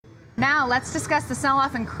Now let's discuss the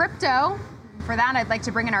sell-off in crypto. For that, I'd like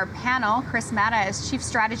to bring in our panel. Chris Matta is Chief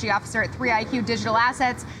Strategy Officer at 3iQ Digital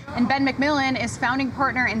Assets, and Ben McMillan is founding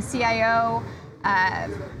partner and CIO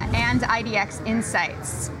and IDX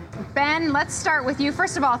Insights. Ben, let's start with you.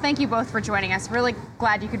 First of all, thank you both for joining us. Really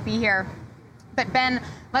glad you could be here. But Ben,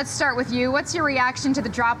 let's start with you. What's your reaction to the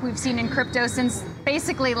drop we've seen in crypto since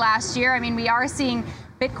basically last year? I mean, we are seeing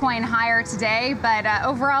Bitcoin higher today, but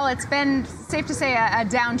overall, it's been safe to say a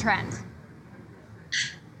downtrend.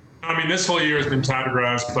 I mean, this whole year has been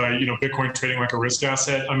categorized by, Bitcoin trading like a risk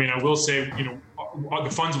asset. I mean, I will say,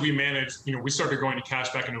 the funds we manage, we started going to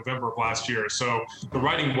cash back in November of last year. So the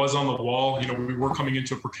writing was on the wall. We were coming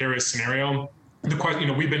into a precarious scenario. The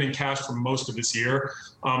question, we've been in cash for most of this year.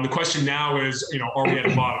 The question now is, are we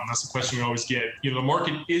at a bottom? That's the question we always get. The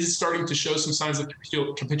market is starting to show some signs of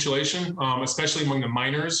capitulation, especially among the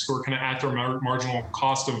miners who are kind of at their marginal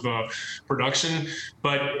cost of production.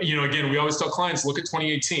 But, again, we always tell clients, look at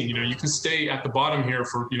 2018. You can stay at the bottom here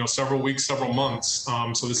for, several weeks, several months.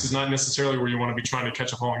 So this is not necessarily where you want to be trying to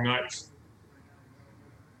catch a falling knife.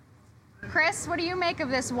 Chris, what do you make of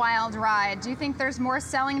this wild ride? Do you think there's more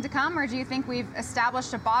selling to come, or do you think we've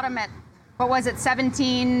established a bottom at, what was it,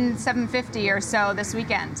 17,750 or so this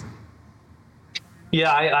weekend?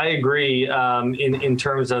 Yeah, I agree. In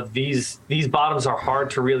terms of these bottoms are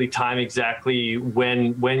hard to really time exactly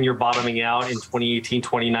when you're bottoming out. In 2018,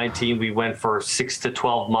 2019, we went for 6 to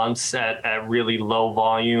 12 months at really low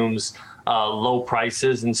volumes, low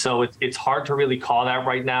prices, and so it's hard to really call that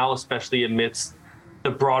right now, especially amidst the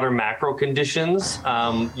broader macro conditions.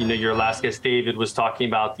 Your last guest, David, was talking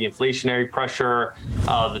about the inflationary pressure,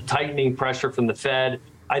 the tightening pressure from the Fed.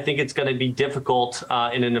 I think it's going to be difficult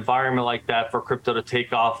in an environment like that for crypto to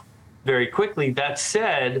take off very quickly. That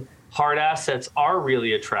said, hard assets are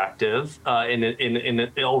really attractive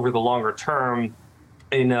over the longer term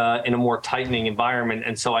in a more tightening environment.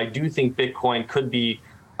 And so I do think Bitcoin could be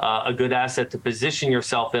a good asset to position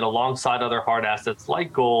yourself in alongside other hard assets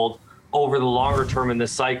like gold over the longer term in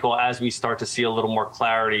this cycle, as we start to see a little more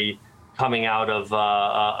clarity coming out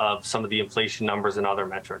of some of the inflation numbers and other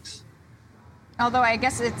metrics. Although I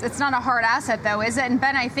guess it's not a hard asset, though, is it? And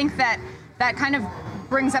Ben, I think that kind of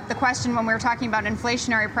brings up the question when we were talking about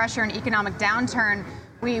inflationary pressure and economic downturn.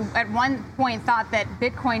 We at one point thought that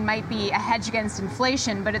Bitcoin might be a hedge against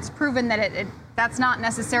inflation, but it's proven that that's not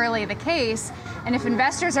necessarily the case. And if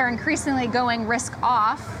investors are increasingly going risk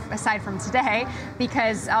off, aside from today,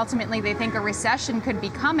 because ultimately they think a recession could be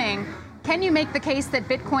coming, can you make the case that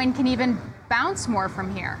Bitcoin can even bounce more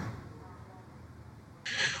from here?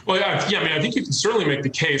 Well, yeah, I mean, I think you can certainly make the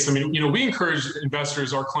case. I mean, we encourage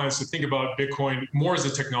investors, our clients, to think about Bitcoin more as a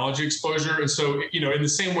technology exposure. And so, in the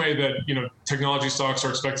same way that, technology stocks are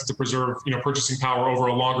expected to preserve, purchasing power over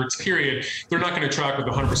a longer period, they're not going to track with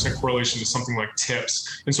 100% correlation to something like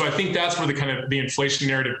TIPS. And so I think that's where the inflation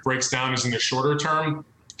narrative breaks down, is in the shorter term.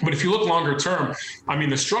 But if you look longer term, I mean,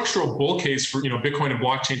 the structural bull case for, Bitcoin and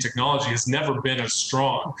blockchain technology has never been as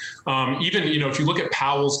strong. Even, if you look at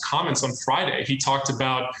Powell's comments on Friday, he talked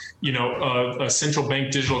about, a central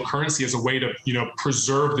bank digital currency as a way to,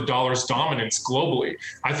 preserve the dollar's dominance globally.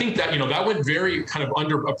 I think that, that went very kind of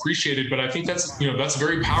underappreciated, but I think that's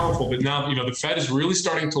very powerful. But now, the Fed is really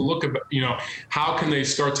starting to look at, how can they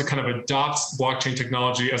start to kind of adopt blockchain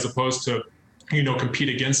technology as opposed to compete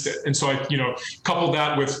against it. And so I, couple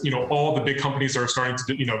that with, all the big companies that are starting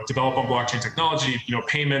to, develop on blockchain technology,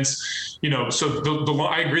 payments, so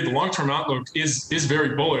I agree, the long-term outlook is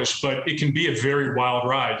very bullish, but it can be a very wild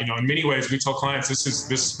ride. In many ways, we tell clients,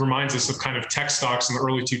 this reminds us of kind of tech stocks in the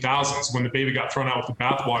early 2000s when the baby got thrown out with the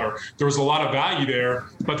bathwater. There was a lot of value there,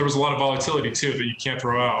 but there was a lot of volatility too that you can't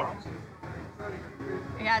throw out.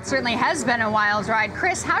 Yeah, it certainly has been a wild ride.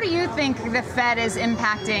 Chris, how do you think the Fed is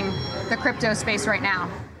impacting the crypto space right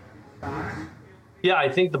now? Yeah, I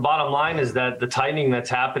think the bottom line is that the tightening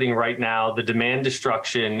that's happening right now, the demand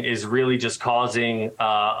destruction, is really just causing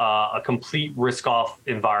a complete risk-off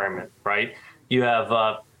environment, right? You have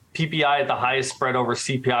PPI at the highest spread over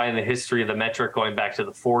CPI in the history of the metric going back to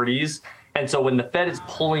the 40s. And so when the Fed is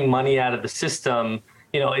pulling money out of the system,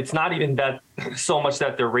 it's not even that so much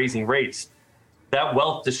that they're raising rates. That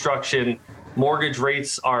wealth destruction, mortgage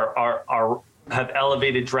rates have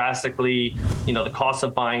elevated drastically. The cost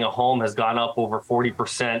of buying a home has gone up over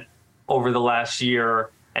 40% over the last year.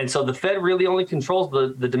 And so the Fed really only controls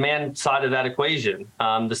the demand side of that equation.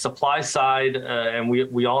 The supply side, and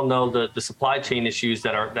we all know the supply chain issues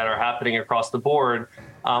that are happening across the board.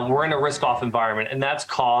 We're in a risk-off environment, and that's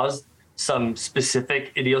caused some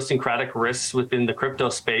specific idiosyncratic risks within the crypto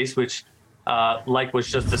space, which like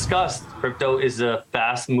was just discussed, crypto is a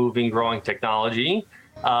fast-moving, growing technology.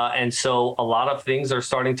 And so a lot of things are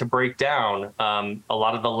starting to break down. A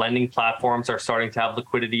lot of the lending platforms are starting to have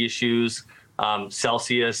liquidity issues.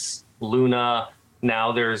 Celsius, Luna,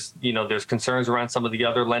 now there's concerns around some of the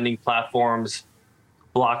other lending platforms.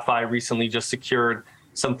 BlockFi recently just secured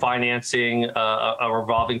some financing, a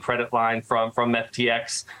revolving credit line from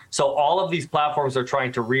FTX. So all of these platforms are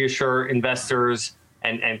trying to reassure investors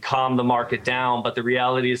and calm the market down. But the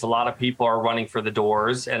reality is a lot of people are running for the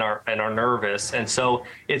doors and are nervous. And so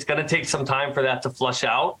it's going to take some time for that to flush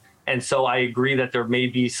out. And so I agree that there may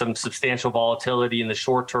be some substantial volatility in the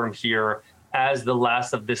short term here as the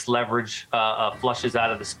last of this leverage flushes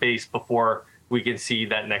out of the space before we can see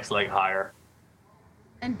that next leg higher.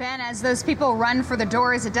 And Ben, as those people run for the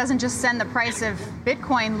doors, it doesn't just send the price of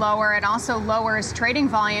Bitcoin lower, it also lowers trading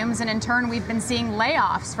volumes. And in turn, we've been seeing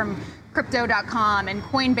layoffs from Crypto.com and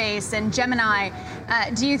Coinbase and Gemini.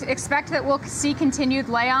 Do you expect that we'll see continued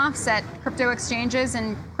layoffs at crypto exchanges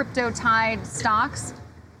and crypto-tied stocks?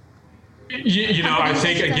 I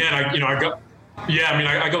think, again,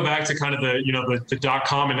 I go back to kind of the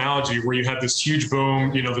 .com analogy where you had this huge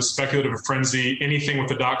boom, the speculative frenzy. Anything with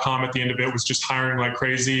the .com at the end of it was just hiring like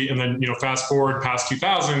crazy. And then, fast forward past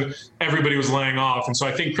 2000, everybody was laying off. And so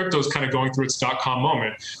I think crypto is kind of going through its .com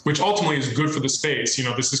moment, which ultimately is good for the space.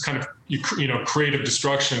 This is kind of, creative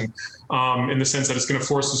destruction in the sense that it's going to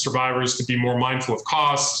force the survivors to be more mindful of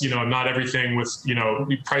costs. Not everything with,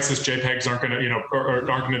 priceless JPEGs aren't going to, aren't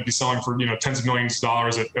going to be selling for, tens of millions of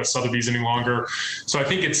dollars at Sotheby's any longer. So I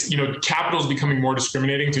think it's, capital is becoming more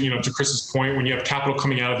discriminating to Chris's point. When you have capital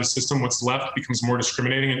coming out of the system, what's left becomes more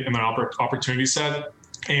discriminating in the opportunity set.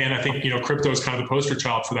 And I think, crypto is kind of the poster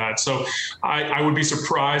child for that. So I would be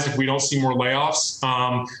surprised if we don't see more layoffs.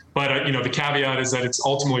 But the caveat is that it's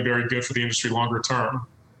ultimately very good for the industry longer term.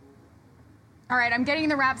 All right, I'm getting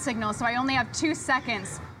the wrap signal, so I only have 2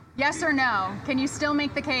 seconds. Yes or no, can you still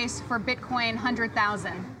make the case for Bitcoin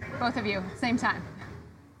 100,000? Both of you, same time.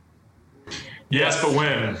 Yes, but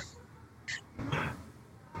when?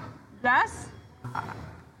 Yes?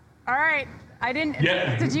 All right. I didn't.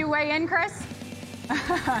 Yeah. Did you weigh in, Chris?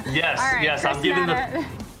 Yes. All right, yes. Chris I'm giving Matta.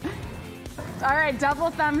 All right,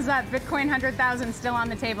 double thumbs up. Bitcoin 100,000 still on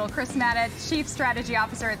the table. Chris Matta, Chief Strategy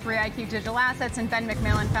Officer at 3iQ Digital Assets, and Ben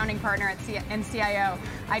McMillan, Founding Partner at and CIO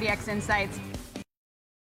IDX Insights.